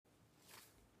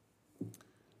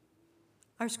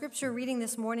Our scripture reading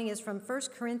this morning is from 1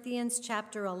 Corinthians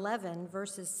chapter 11,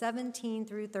 verses 17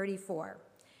 through 34.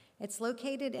 It's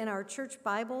located in our church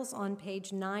Bibles on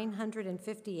page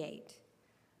 958.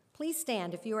 Please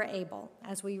stand if you are able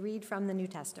as we read from the New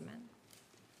Testament.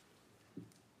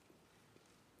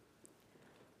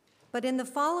 But in the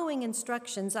following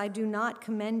instructions I do not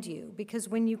commend you, because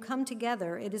when you come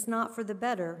together, it is not for the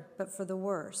better, but for the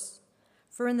worse.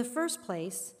 For in the first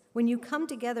place, when you come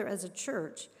together as a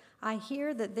church, I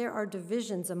hear that there are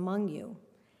divisions among you,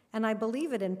 and I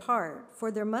believe it in part, for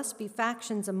there must be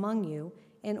factions among you,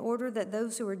 in order that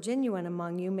those who are genuine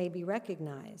among you may be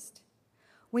recognized.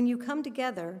 When you come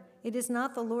together, it is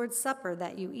not the Lord's Supper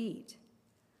that you eat.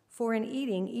 For in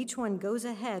eating, each one goes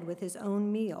ahead with his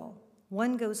own meal.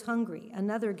 One goes hungry,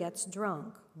 another gets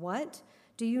drunk. What?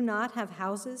 Do you not have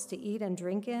houses to eat and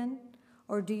drink in?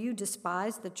 Or do you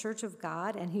despise the church of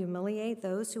God and humiliate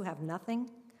those who have nothing?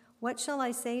 What shall I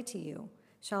say to you?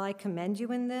 Shall I commend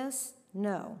you in this?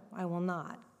 No, I will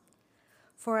not.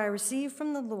 For I received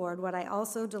from the Lord what I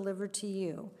also delivered to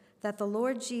you, that the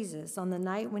Lord Jesus, on the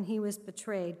night when he was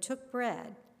betrayed, took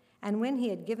bread, and when he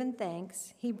had given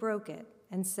thanks, he broke it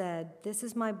and said, "This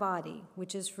is my body,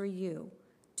 which is for you.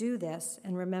 Do this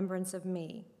in remembrance of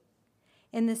me."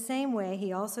 In the same way,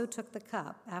 he also took the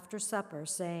cup after supper,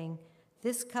 saying,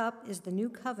 "This cup is the new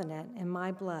covenant in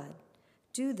my blood.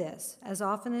 Do this as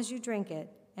often as you drink it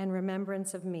in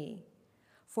remembrance of me.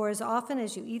 For as often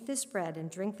as you eat this bread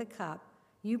and drink the cup,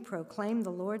 you proclaim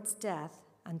the Lord's death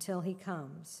until he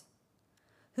comes.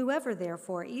 Whoever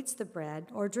therefore eats the bread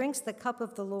or drinks the cup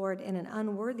of the Lord in an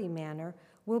unworthy manner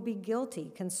will be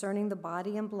guilty concerning the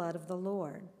body and blood of the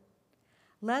Lord.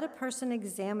 Let a person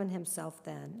examine himself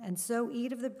then, and so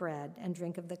eat of the bread and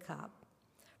drink of the cup.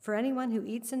 For anyone who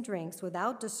eats and drinks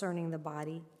without discerning the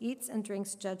body eats and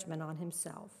drinks judgment on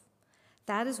himself.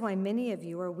 That is why many of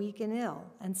you are weak and ill,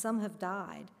 and some have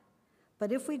died.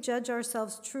 But if we judge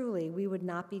ourselves truly, we would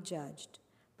not be judged.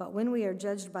 But when we are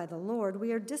judged by the Lord,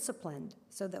 we are disciplined,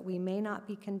 so that we may not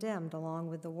be condemned along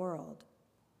with the world.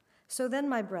 So then,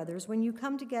 my brothers, when you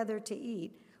come together to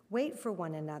eat, wait for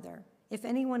one another. If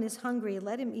anyone is hungry,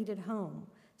 let him eat at home,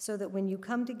 so that when you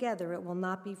come together, it will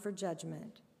not be for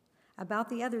judgment. About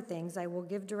the other things, I will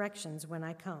give directions when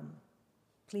I come.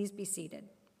 Please be seated.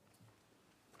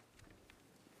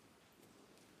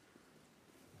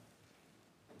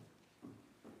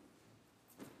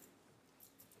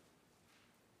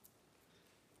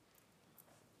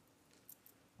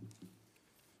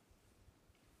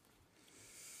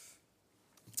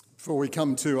 Before we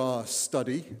come to our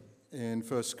study in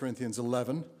 1 Corinthians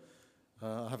 11,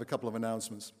 I have a couple of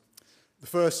announcements. The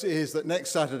first is that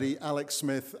next Saturday, Alex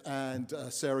Smith and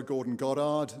Sarah Gordon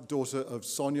Goddard, daughter of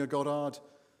Sonia Goddard,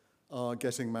 are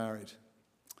getting married.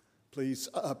 Please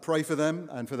pray for them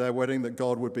and for their wedding, that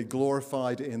God would be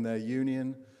glorified in their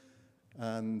union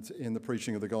and in the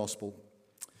preaching of the gospel.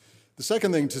 The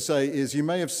second thing to say is, you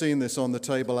may have seen this on the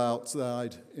table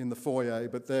outside in the foyer,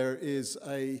 but there is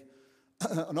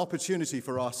an opportunity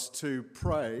for us to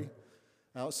pray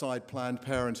outside Planned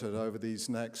Parenthood over these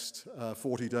next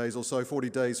 40 days or so, 40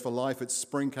 Days for Life. It's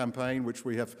spring campaign, which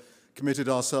we have committed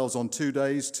ourselves on 2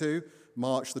 days to,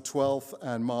 March the 12th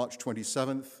and March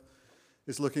 27th.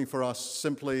 It's looking for us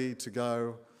simply to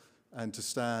go and to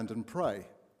stand and pray.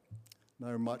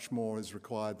 No much more is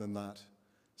required than that.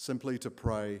 Simply to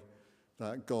pray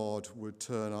that God would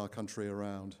turn our country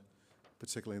around,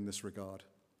 particularly in this regard.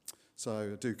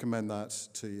 So I do commend that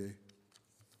to you.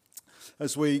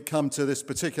 As we come to this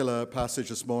particular passage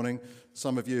this morning,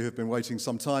 some of you have been waiting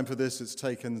some time for this. It's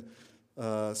taken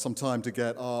some time to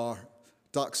get our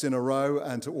ducks in a row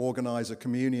and to organize a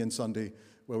communion Sunday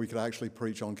where we could actually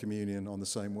preach on communion on the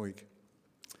same week.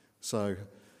 So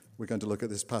we're going to look at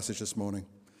this passage this morning.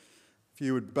 If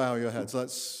you would bow your heads,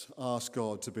 let's ask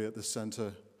God to be at the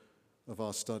center of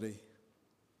our study.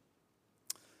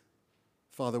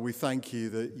 Father, we thank you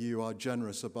that you are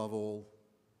generous above all.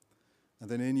 And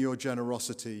then in your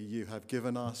generosity, you have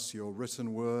given us your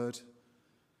written word,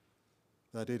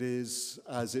 that it is,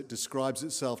 as it describes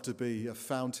itself to be, a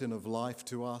fountain of life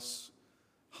to us,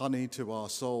 honey to our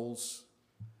souls.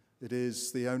 It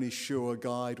is the only sure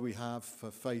guide we have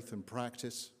for faith and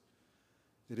practice.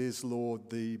 It is, Lord,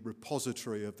 the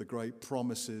repository of the great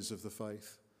promises of the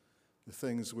faith, the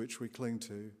things which we cling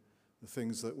to, the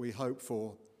things that we hope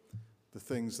for, the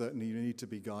things that need to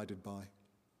be guided by.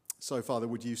 So, Father,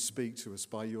 would you speak to us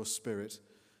by your Spirit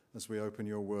as we open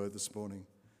your word this morning?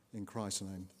 In Christ's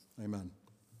name, amen.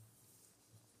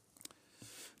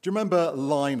 Do you remember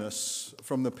Linus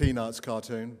from the Peanuts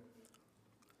cartoon?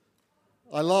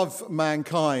 I love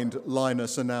mankind,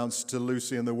 Linus announced to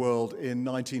Lucy and the world in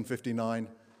 1959.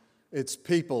 It's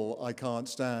people I can't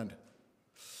stand.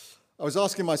 I was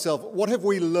asking myself, what have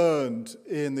we learned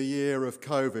in the year of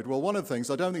COVID? Well, one of the things,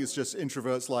 I don't think it's just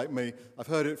introverts like me, I've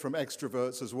heard it from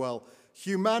extroverts as well.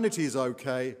 Humanity is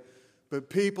okay, but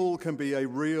people can be a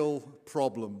real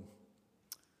problem.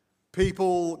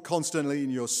 People constantly in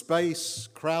your space,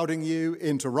 crowding you,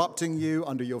 interrupting you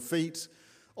under your feet,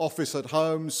 office at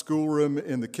home, schoolroom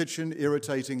in the kitchen,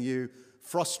 irritating you,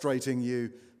 frustrating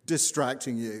you,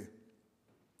 distracting you.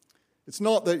 It's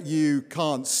not that you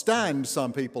can't stand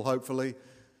some people, hopefully,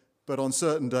 but on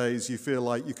certain days you feel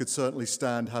like you could certainly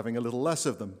stand having a little less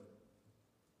of them.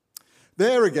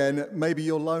 There again, maybe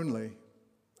you're lonely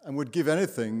and would give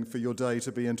anything for your day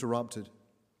to be interrupted.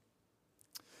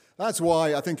 That's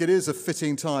why I think it is a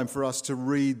fitting time for us to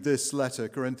read this letter,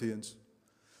 Corinthians.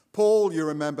 Paul, you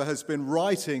remember, has been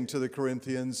writing to the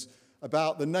Corinthians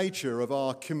about the nature of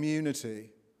our community,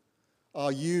 our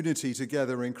unity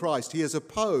together in Christ. He has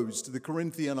opposed the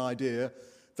Corinthian idea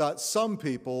that some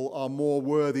people are more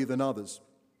worthy than others.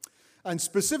 And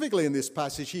specifically in this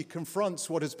passage, he confronts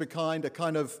what has become a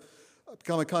kind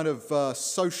of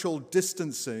social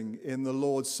distancing in the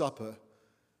Lord's Supper,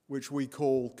 which we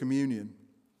call communion.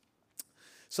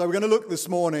 So we're going to look this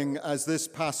morning, as this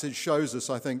passage shows us,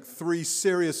 I think, three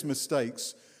serious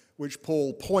mistakes which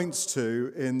Paul points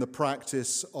to in the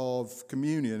practice of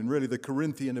communion, and really the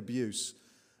Corinthian abuse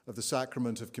of the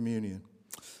sacrament of communion.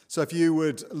 So if you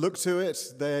would look to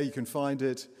it, there you can find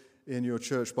it in your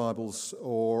church Bibles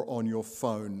or on your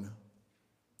phone,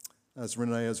 as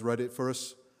Renee has read it for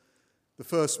us. The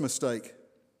first mistake: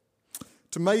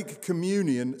 to make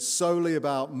communion solely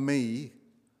about me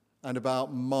and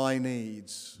about my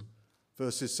needs,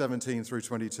 verses 17 through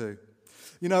 22.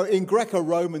 You know, in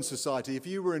Greco-Roman society, if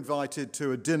you were invited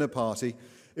to a dinner party,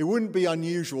 it wouldn't be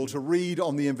unusual to read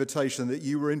on the invitation that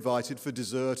you were invited for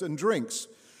dessert and drinks,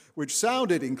 which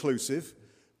sounded inclusive,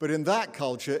 but in that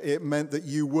culture it meant that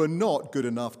you were not good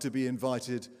enough to be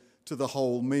invited to the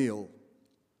whole meal.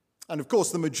 And of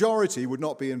course, the majority would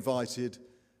not be invited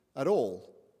at all.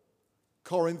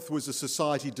 Corinth was a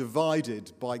society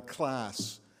divided by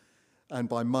class and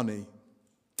by money.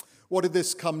 What did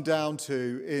this come down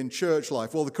to in church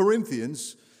life? Well, the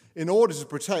Corinthians, in order to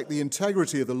protect the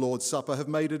integrity of the Lord's Supper, have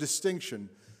made a distinction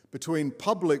between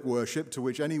public worship, to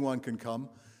which anyone can come,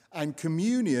 and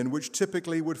communion, which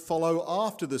typically would follow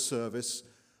after the service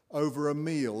over a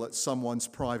meal at someone's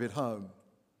private home.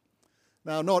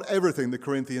 Now, not everything the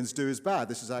Corinthians do is bad.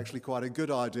 This is actually quite a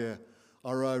good idea.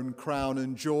 Our own Crown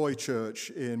and Joy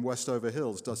Church in Westover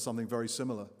Hills does something very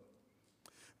similar.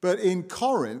 But in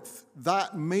Corinth,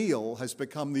 that meal has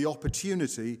become the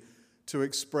opportunity to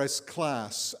express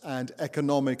class and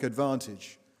economic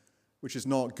advantage, which is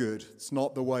not good. It's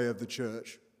not the way of the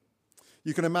church.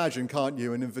 You can imagine, can't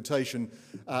you, an invitation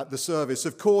at the service.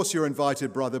 Of course you're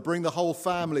invited, brother. Bring the whole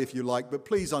family if you like, but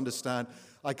please understand,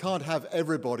 I can't have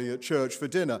everybody at church for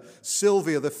dinner.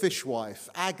 Sylvia, the fishwife,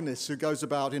 Agnes, who goes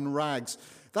about in rags,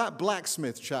 that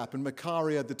blacksmith chap, and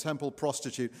Macaria, the temple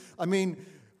prostitute. I mean,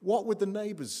 what would the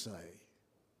neighbors say?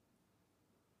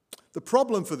 The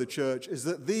problem for the church is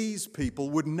that these people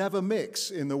would never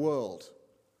mix in the world.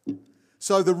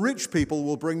 So the rich people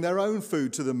will bring their own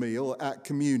food to the meal at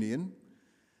communion.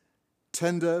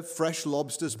 Tender, fresh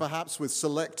lobsters, perhaps, with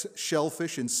select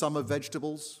shellfish in summer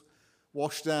vegetables,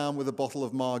 washed down with a bottle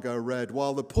of Margot Red,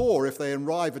 while the poor, if they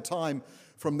arrive at time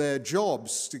from their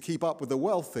jobs to keep up with the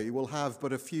wealthy, will have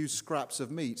but a few scraps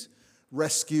of meat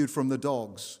rescued from the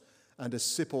dogs and a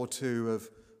sip or two of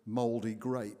moldy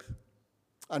grape.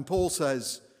 And Paul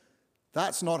says,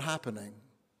 that's not happening.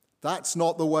 That's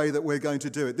not the way that we're going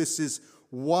to do it. This is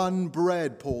one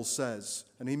bread, Paul says,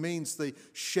 and he means the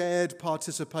shared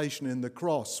participation in the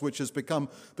cross, which has become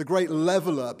the great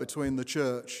leveler between the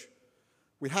church.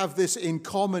 We have this in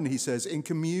common, he says, in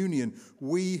communion.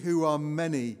 We who are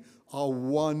many are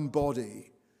one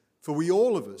body, for we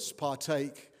all of us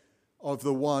partake of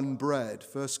the one bread.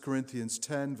 1 Corinthians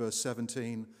 10, verse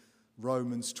 17,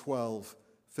 Romans 12,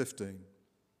 15.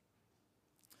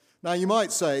 Now, you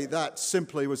might say that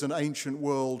simply was an ancient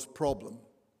world problem.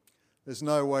 There's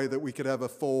no way that we could ever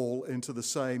fall into the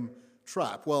same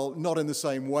trap. Well, not in the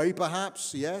same way,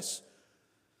 perhaps, yes,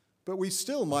 but we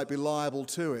still might be liable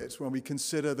to it when we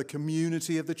consider the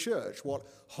community of the church, what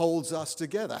holds us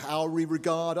together, how we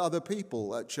regard other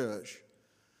people at church.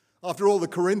 After all, the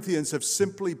Corinthians have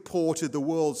simply ported the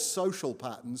world's social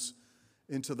patterns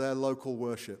into their local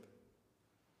worship.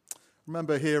 I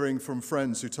remember hearing from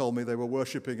friends who told me they were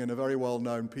worshipping in a very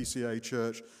well-known PCA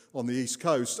church on the East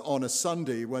Coast on a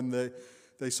Sunday when the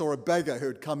They saw a beggar who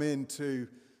had come in to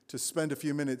spend a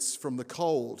few minutes from the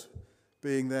cold,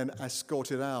 being then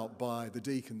escorted out by the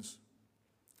deacons.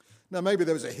 Now, maybe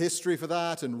there was a history for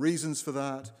that and reasons for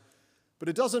that, but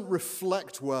it doesn't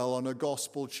reflect well on a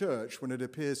gospel church when it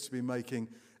appears to be making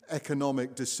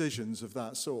economic decisions of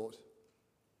that sort.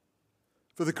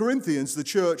 For the Corinthians, the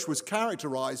church was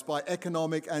characterized by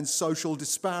economic and social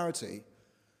disparity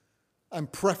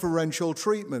and preferential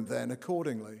treatment then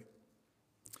accordingly.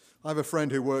 I have a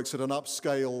friend who works at an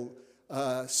upscale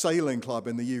sailing club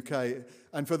in the UK,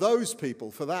 and for those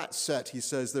people, for that set, he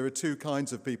says there are two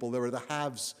kinds of people. There are the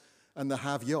haves and the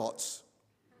have-yachts.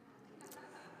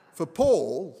 For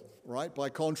Paul, right, by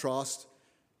contrast,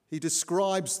 he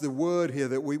describes the word here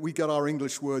that we get our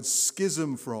English word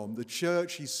schism from. The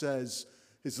church, he says,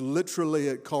 is literally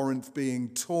at Corinth being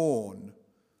torn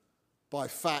by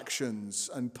factions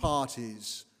and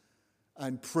parties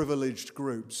and privileged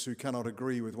groups who cannot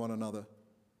agree with one another.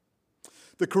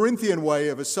 The Corinthian way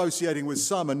of associating with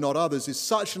some and not others is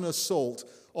such an assault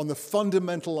on the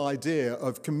fundamental idea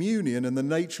of communion and the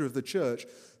nature of the church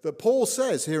that Paul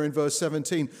says here in verse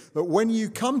 17 that when you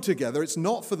come together, it's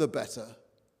not for the better,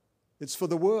 it's for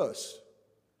the worse.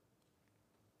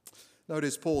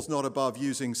 Notice Paul's not above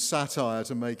using satire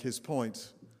to make his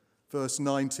point. Verse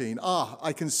 19,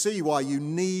 I can see why you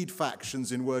need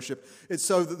factions in worship. It's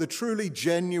so that the truly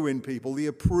genuine people, the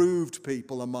approved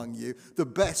people among you, the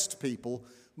best people,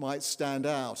 might stand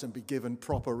out and be given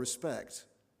proper respect.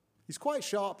 He's quite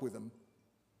sharp with them.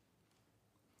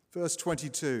 Verse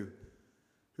 22,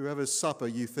 whoever's supper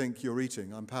you think you're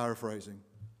eating, I'm paraphrasing,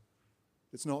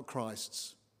 it's not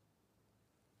Christ's.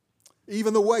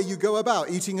 Even the way you go about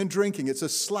eating and drinking, it's a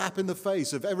slap in the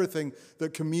face of everything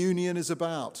that communion is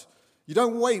about. You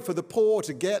don't wait for the poor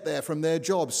to get there from their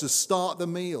jobs to start the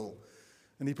meal.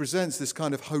 And he presents this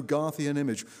kind of Hogarthian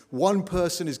image. One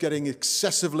person is getting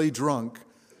excessively drunk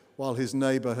while his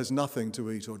neighbor has nothing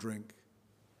to eat or drink.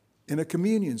 In a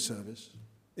communion service,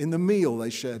 in the meal they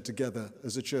shared together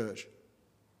as a church.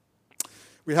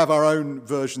 We have our own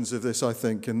versions of this, I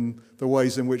think, in the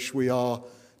ways in which we are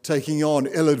taking on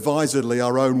ill-advisedly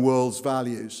our own world's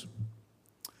values.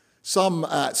 Some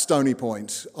at Stony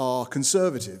Point are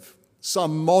conservative,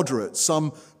 some moderate,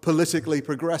 some politically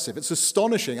progressive. It's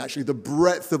astonishing, actually, the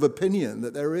breadth of opinion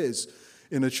that there is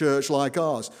in a church like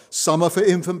ours. Some are for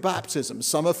infant baptism,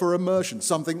 some are for immersion,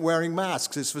 something wearing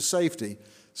masks is for safety,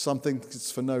 something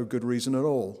is for no good reason at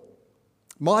all.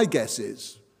 My guess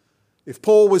is, if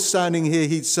Paul was standing here,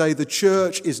 he'd say the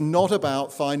church is not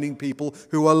about finding people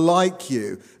who are like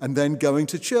you and then going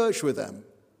to church with them.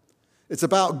 It's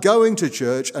about going to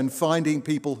church and finding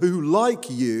people who, like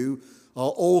you,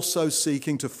 are also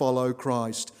seeking to follow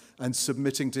Christ and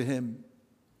submitting to him.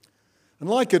 And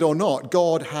like it or not,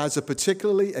 God has a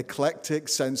particularly eclectic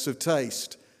sense of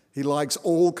taste. He likes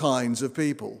all kinds of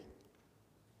people.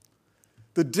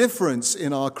 The difference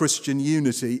in our Christian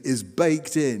unity is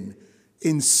baked in.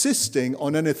 Insisting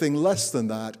on anything less than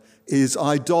that is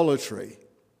idolatry.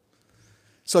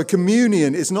 So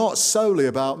communion is not solely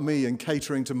about me and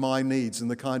catering to my needs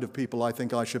and the kind of people I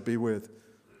think I should be with.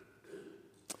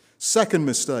 Second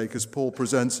mistake, as Paul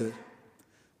presents it,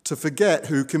 to forget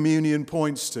who communion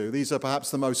points to. These are perhaps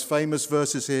the most famous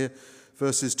verses here,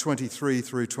 verses 23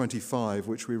 through 25,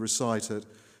 which we recite at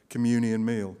communion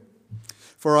meal.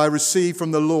 For I received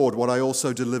from the Lord what I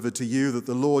also delivered to you, that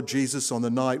the Lord Jesus, on the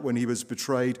night when he was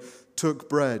betrayed, took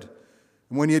bread.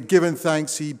 And when he had given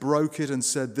thanks, he broke it and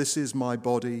said, "This is my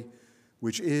body,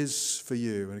 which is for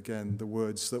you." And again, the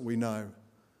words that we know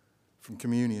from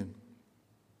communion.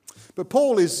 But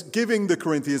Paul is giving the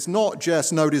Corinthians not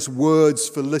just, notice, words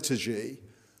for liturgy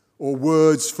or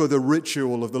words for the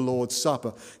ritual of the Lord's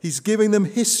Supper. He's giving them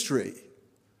history.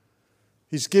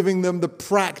 He's giving them the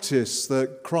practice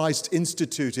that Christ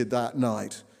instituted that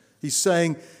night. He's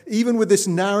saying, even with this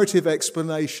narrative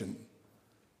explanation,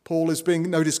 Paul is being,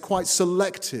 notice, quite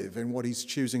selective in what he's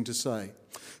choosing to say.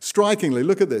 Strikingly,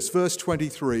 look at this, verse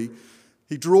 23,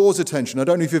 he draws attention, I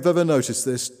don't know if you've ever noticed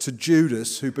this, to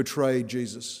Judas who betrayed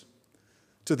Jesus,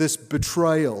 to this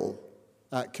betrayal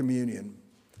at communion.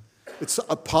 It's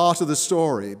a part of the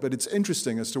story, but it's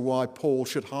interesting as to why Paul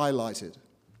should highlight it.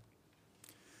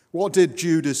 What did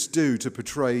Judas do to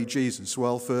betray Jesus?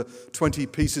 Well, for 20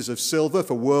 pieces of silver,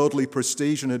 for worldly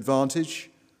prestige and advantage,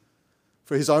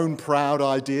 for his own proud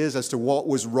ideas as to what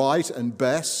was right and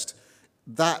best,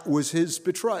 that was his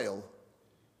betrayal.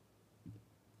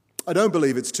 I don't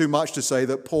believe it's too much to say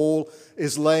that Paul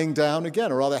is laying down, again,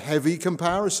 a rather heavy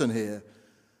comparison here.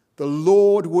 The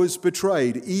Lord was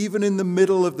betrayed, even in the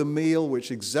middle of the meal,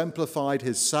 which exemplified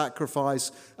his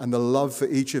sacrifice and the love for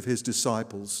each of his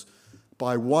disciples,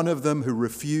 by one of them who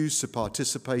refused to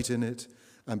participate in it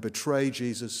and betray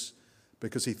Jesus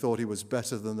because he thought he was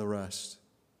better than the rest.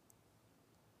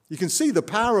 You can see the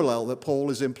parallel that Paul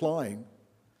is implying.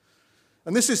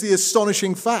 And this is the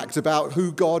astonishing fact about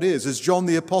who God is, as John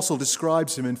the Apostle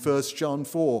describes him in 1 John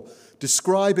 4,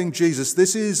 describing Jesus.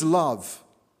 This is love.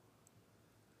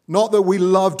 Not that we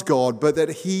loved God, but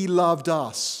that he loved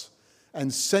us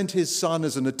and sent his Son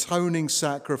as an atoning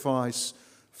sacrifice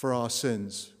for our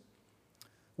sins.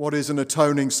 What is an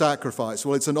atoning sacrifice?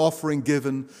 Well, it's an offering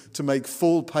given to make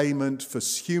full payment for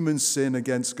human sin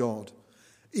against God.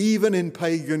 Even in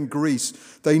pagan Greece,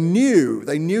 they knew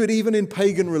it even in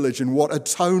pagan religion, what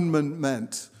atonement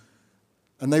meant.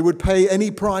 And they would pay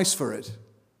any price for it.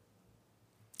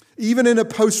 Even in a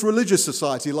post-religious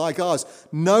society like ours,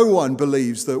 no one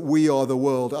believes that we or the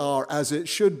world are as it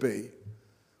should be.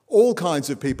 All kinds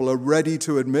of people are ready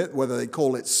to admit, whether they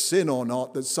call it sin or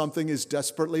not, that something is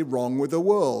desperately wrong with the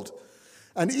world.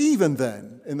 And even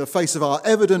then, in the face of our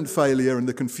evident failure and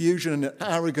the confusion and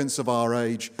arrogance of our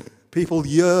age, people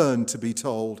yearn to be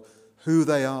told who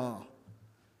they are.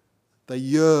 They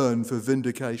yearn for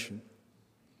vindication.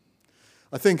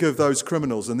 I think of those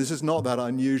criminals, and this is not that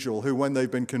unusual, who, when they've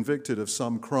been convicted of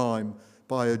some crime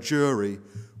by a jury,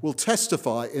 will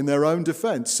testify in their own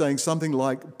defense, saying something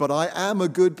like, "But I am a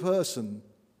good person."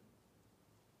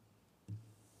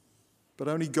 But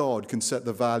only God can set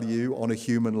the value on a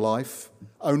human life.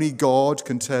 Only God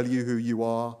can tell you who you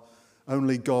are.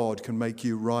 Only God can make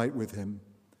you right with him.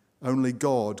 Only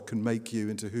God can make you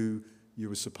into who you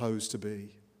were supposed to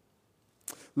be.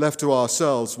 Left to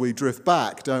ourselves, we drift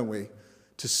back, don't we,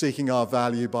 to seeking our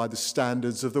value by the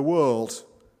standards of the world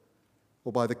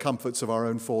or by the comforts of our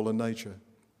own fallen nature.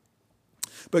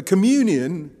 But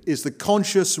communion is the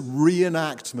conscious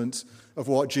reenactment of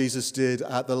what Jesus did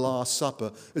at the Last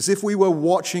Supper, as if we were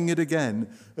watching it again,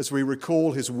 as we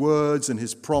recall his words and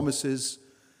his promises,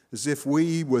 as if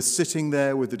we were sitting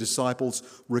there with the disciples,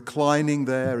 reclining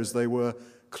there as they were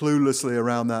cluelessly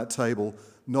around that table,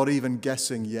 not even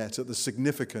guessing yet at the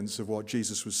significance of what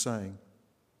Jesus was saying.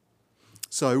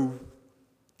 So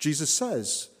Jesus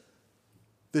says,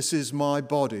 "This is my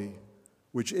body,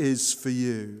 which is for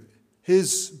you."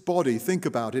 His body, think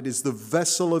about it, is the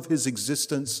vessel of his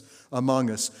existence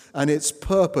among us, and its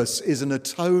purpose is an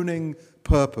atoning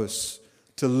purpose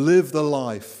to live the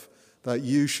life that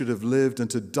you should have lived and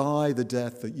to die the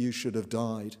death that you should have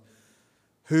died.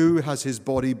 Who has his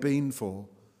body been for?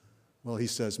 Well, he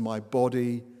says, "My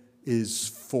body is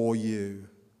for you,"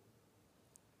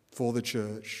 for the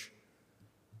church,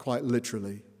 quite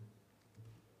literally.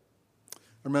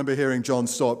 I remember hearing John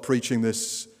Stott preaching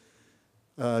this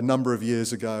a number of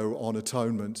years ago on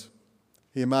atonement.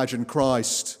 He imagined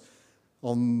Christ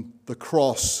on the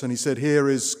cross, and he said, "Here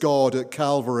is God at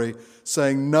Calvary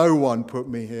saying, 'No one put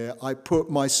me here. I put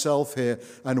myself here.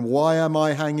 And why am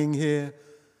I hanging here?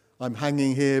 I'm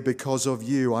hanging here because of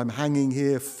you. I'm hanging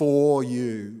here for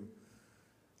you.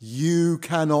 You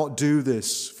cannot do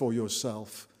this for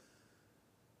yourself.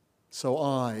 So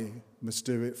I must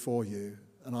do it for you,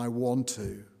 and I want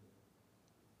to."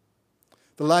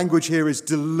 The language here is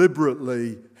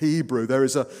deliberately Hebrew. There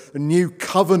is a new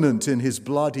covenant in his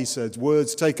blood, he says,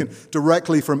 words taken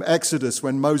directly from Exodus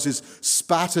when Moses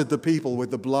spattered the people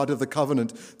with the blood of the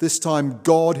covenant. This time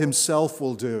God himself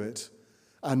will do it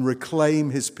and reclaim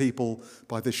his people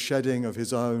by the shedding of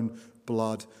his own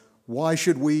blood. Why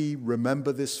should we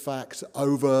remember this fact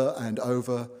over and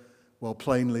over? Well,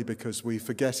 plainly because we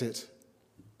forget it.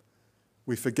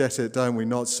 We forget it, don't we?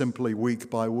 Not simply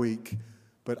week by week,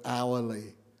 but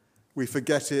hourly. We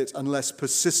forget it unless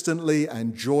persistently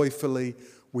and joyfully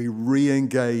we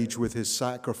re-engage with his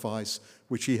sacrifice,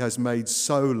 which he has made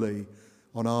solely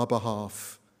on our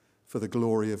behalf for the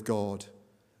glory of God.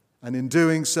 And in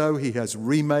doing so, he has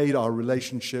remade our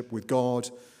relationship with God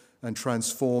and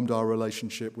transformed our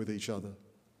relationship with each other.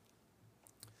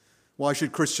 Why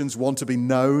should Christians want to be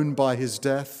known by his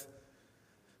death?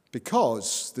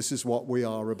 Because this is what we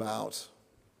are about.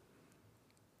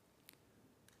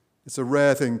 It's a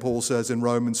rare thing, Paul says in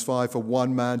Romans 5, for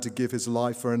one man to give his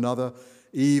life for another,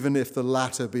 even if the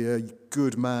latter be a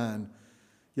good man.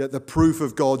 Yet the proof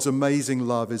of God's amazing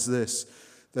love is this,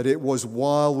 that it was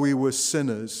while we were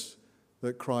sinners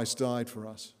that Christ died for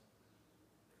us.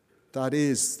 That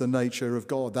is the nature of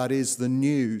God. That is the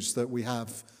news that we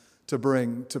have to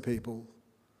bring to people.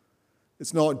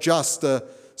 It's not just a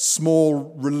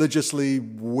small, religiously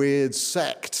weird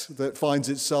sect that finds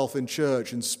itself in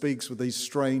church and speaks with these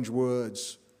strange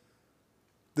words.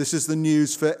 This is the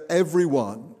news for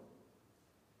everyone,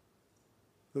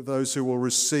 that those who will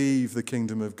receive the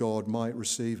kingdom of God might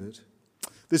receive it.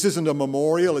 This isn't a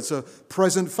memorial, it's a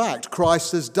present fact.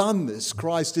 Christ has done this.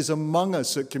 Christ is among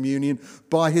us at communion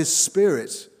by his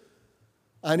Spirit.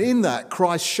 And in that,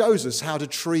 Christ shows us how to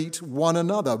treat one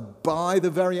another by the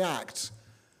very act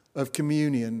of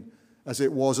communion as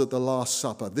it was at the Last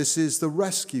Supper. This is the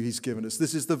rescue he's given us.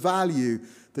 This is the value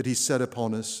that he's set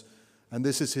upon us. And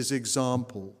this is his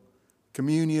example.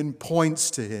 Communion points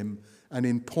to him, and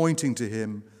in pointing to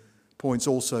him, points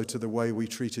also to the way we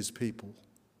treat his people.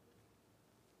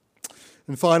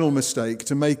 And final mistake,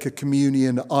 to make a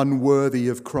communion unworthy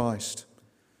of Christ.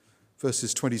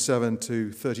 Verses 27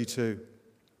 to 32.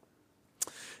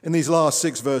 In these last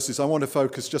 6 verses, I want to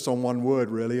focus just on one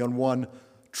word, really, on one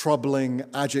troubling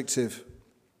adjective.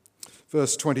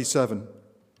 Verse 27.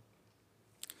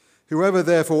 Whoever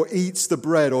therefore eats the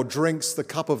bread or drinks the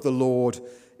cup of the Lord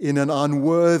in an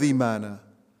unworthy manner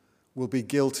will be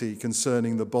guilty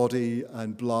concerning the body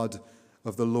and blood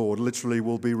of the Lord. Literally,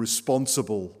 will be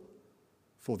responsible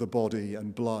for the body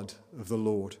and blood of the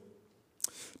Lord.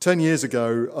 10 years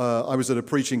ago, I was at a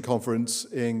preaching conference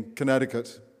in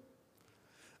Connecticut,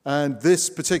 and this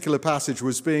particular passage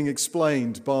was being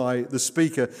explained by the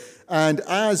speaker. And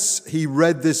as he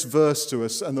read this verse to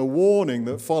us and the warning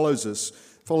that follows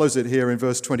it here in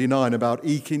verse 29 about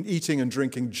eating and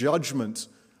drinking judgment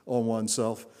on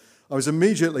oneself, I was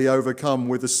immediately overcome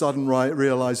with a sudden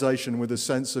realization, with a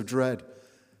sense of dread.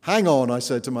 Hang on, I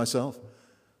said to myself.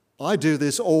 I do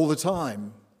this all the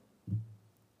time.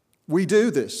 We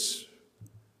do this.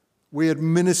 We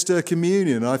administer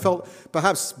communion. I felt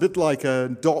perhaps a bit like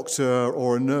a doctor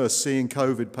or a nurse seeing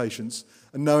COVID patients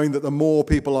and knowing that the more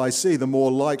people I see, the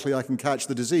more likely I can catch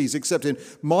the disease. Except in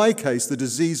my case, the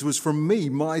disease was from me,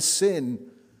 my sin.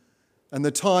 And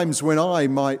the times when I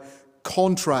might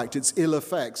contract its ill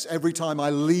effects every time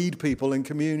I lead people in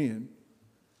communion.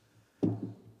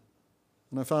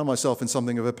 And I found myself in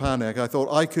something of a panic. I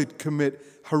thought I could commit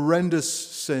horrendous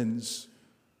sins.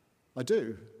 I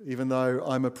do, even though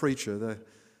I'm a preacher.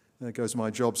 There goes my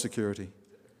job security.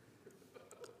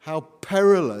 How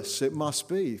perilous it must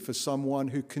be for someone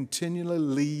who continually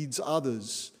leads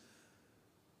others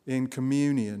in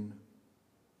communion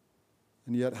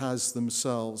and yet has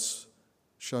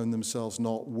shown themselves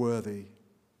not worthy.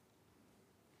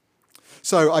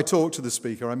 So I talked to the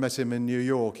speaker. I met him in New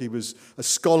York. He was a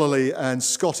scholarly and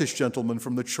Scottish gentleman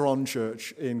from the Tron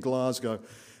Church in Glasgow.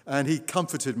 And he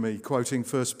comforted me, quoting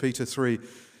 1 Peter 3.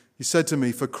 He said to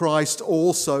me, "For Christ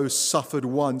also suffered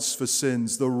once for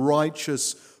sins, the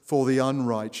righteous for the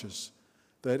unrighteous,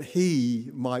 that he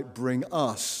might bring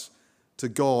us to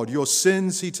God. Your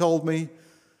sins," he told me,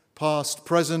 "past,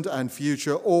 present, and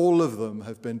future, all of them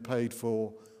have been paid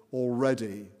for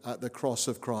already at the cross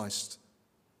of Christ.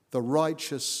 The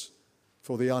righteous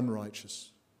for the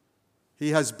unrighteous. He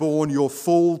has borne your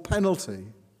full penalty."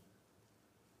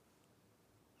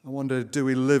 I wonder, do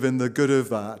we live in the good of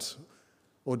that?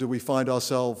 Or do we find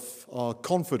our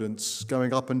confidence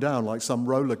going up and down like some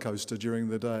roller coaster during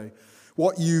the day?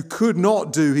 What you could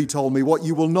not do, he told me, what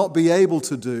you will not be able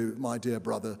to do, my dear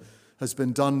brother, has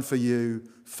been done for you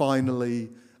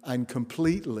finally and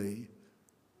completely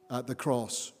at the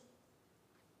cross.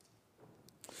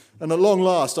 And at long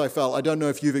last, I felt, I don't know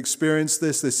if you've experienced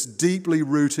this deeply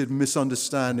rooted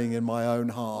misunderstanding in my own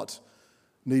heart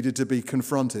needed to be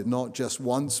confronted, not just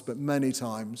once, but many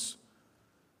times.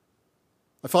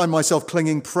 I find myself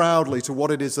clinging proudly to what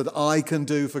it is that I can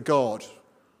do for God.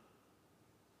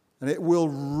 And it will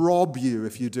rob you,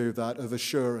 if you do that, of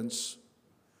assurance.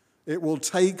 It will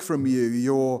take from you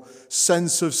your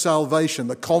sense of salvation,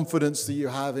 the confidence that you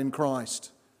have in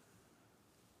Christ.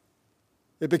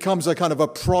 It becomes a kind of a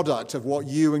product of what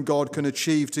you and God can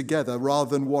achieve together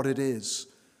rather than what it is.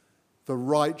 The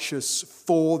righteous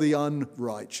for the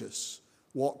unrighteous.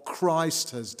 What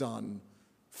Christ has done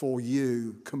for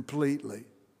you completely.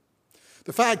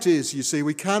 The fact is, you see,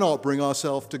 we cannot bring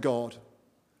ourselves to God.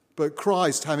 But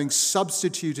Christ, having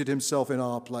substituted himself in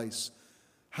our place,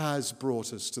 has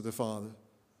brought us to the Father.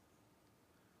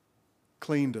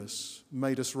 Cleaned us,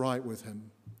 made us right with him,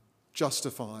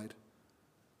 justified,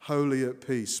 wholly at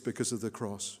peace because of the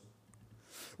cross.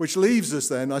 Which leaves us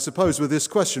then, I suppose, with this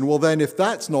question. Well then, if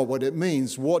that's not what it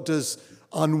means, what does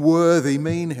unworthy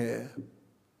mean here?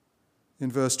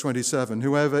 In verse 27,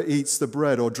 whoever eats the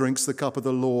bread or drinks the cup of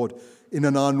the Lord in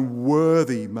an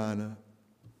unworthy manner.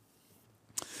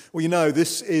 Well, you know,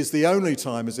 this is the only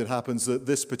time, as it happens, that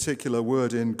this particular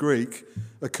word in Greek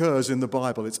occurs in the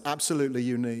Bible. It's absolutely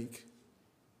unique.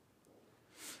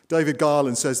 David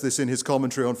Garland says this in his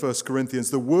commentary on 1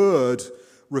 Corinthians. The word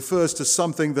refers to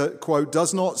something that, quote,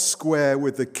 does not square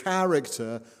with the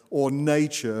character or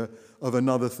nature of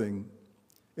another thing.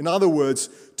 In other words,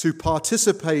 to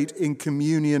participate in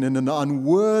communion in an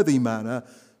unworthy manner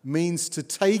means to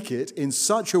take it in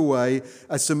such a way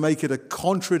as to make it a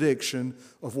contradiction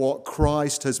of what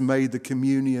Christ has made the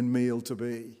communion meal to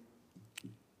be.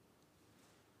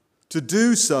 To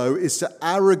do so is to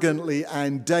arrogantly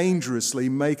and dangerously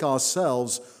make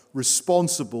ourselves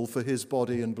responsible for his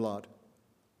body and blood.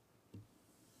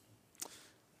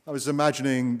 I was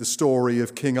imagining the story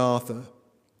of King Arthur.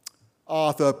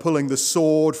 Arthur pulling the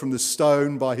sword from the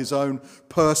stone by his own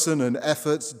person and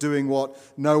efforts, doing what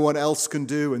no one else can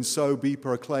do, and so be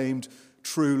proclaimed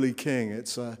truly king.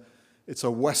 It's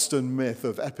a Western myth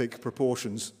of epic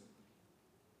proportions.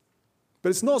 But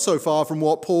it's not so far from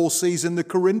what Paul sees in the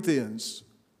Corinthians.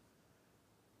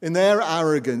 In their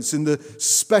arrogance, in the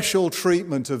special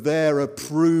treatment of their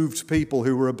approved people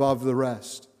who were above the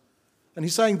rest. And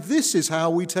he's saying this is how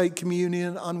we take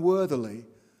communion unworthily.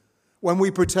 When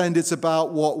we pretend it's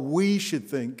about what we should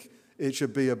think it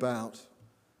should be about.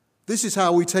 This is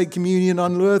how we take communion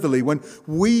unworthily, when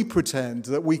we pretend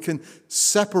that we can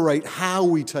separate how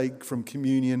we take from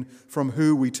communion from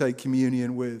who we take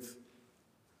communion with.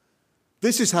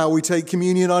 This is how we take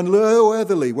communion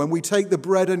unworthily, when we take the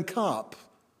bread and cup,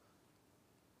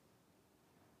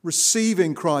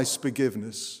 receiving Christ's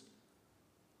forgiveness,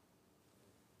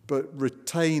 but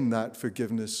retain that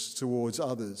forgiveness towards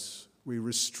others. We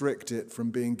restrict it from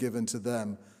being given to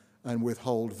them and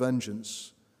withhold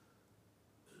vengeance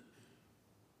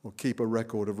or keep a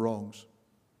record of wrongs.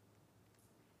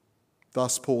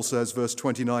 Thus, Paul says, verse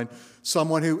 29,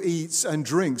 someone who eats and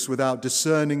drinks without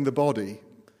discerning the body,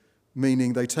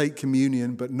 meaning they take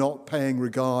communion but not paying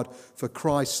regard for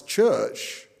Christ's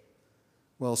church,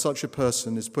 well, such a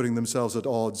person is putting themselves at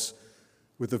odds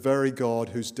with the very God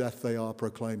whose death they are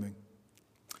proclaiming.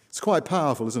 It's quite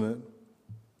powerful, isn't it?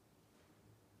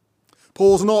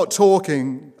 Paul's not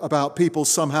talking about people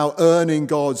somehow earning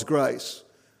God's grace.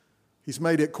 He's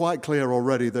made it quite clear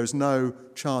already there's no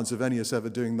chance of any of us ever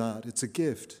doing that. It's a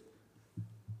gift.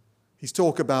 He's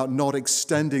talking about not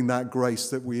extending that grace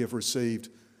that we have received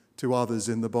to others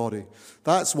in the body.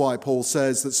 That's why Paul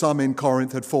says that some in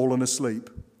Corinth had fallen asleep.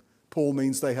 Paul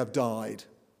means they have died.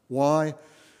 Why?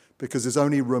 Because there's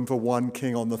only room for one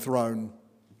king on the throne.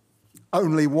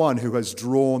 Only one who has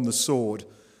drawn the sword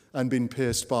and been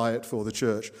pierced by it for the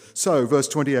church. So, verse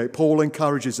 28, Paul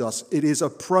encourages us, it is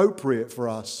appropriate for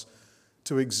us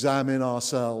to examine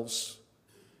ourselves.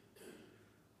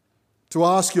 To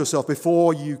ask yourself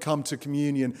before you come to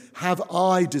communion, have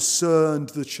I discerned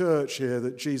the church here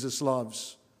that Jesus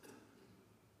loves?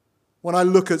 When I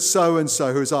look at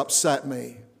so-and-so who has upset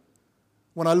me,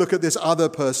 when I look at this other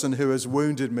person who has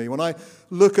wounded me, when I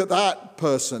look at that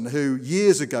person who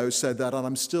years ago said that and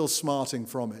I'm still smarting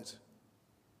from it,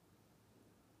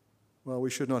 well,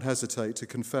 we should not hesitate to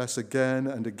confess again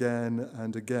and again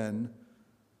and again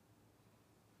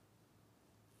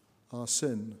our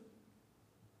sin.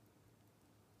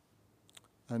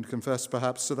 And confess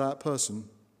perhaps to that person.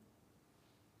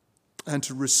 And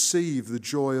to receive the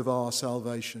joy of our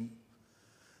salvation.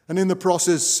 And in the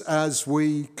process, as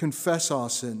we confess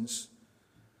our sins,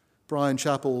 Brian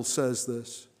Chappell says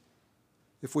this,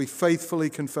 if we faithfully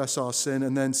confess our sin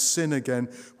and then sin again,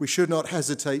 we should not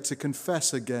hesitate to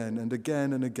confess again and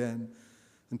again and again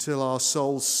until our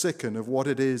souls sicken of what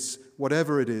it is,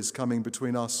 whatever it is coming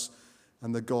between us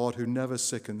and the God who never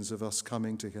sickens of us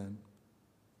coming to him.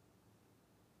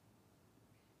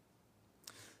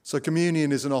 So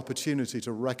communion is an opportunity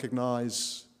to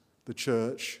recognize the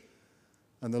church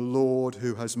and the Lord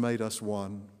who has made us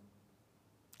one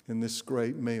in this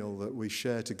great meal that we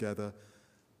share together,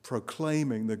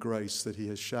 proclaiming the grace that he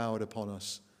has showered upon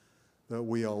us, that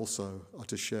we also are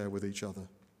to share with each other.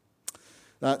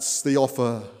 That's the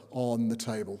offer on the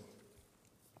table.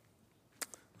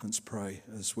 Let's pray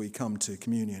as we come to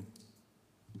communion.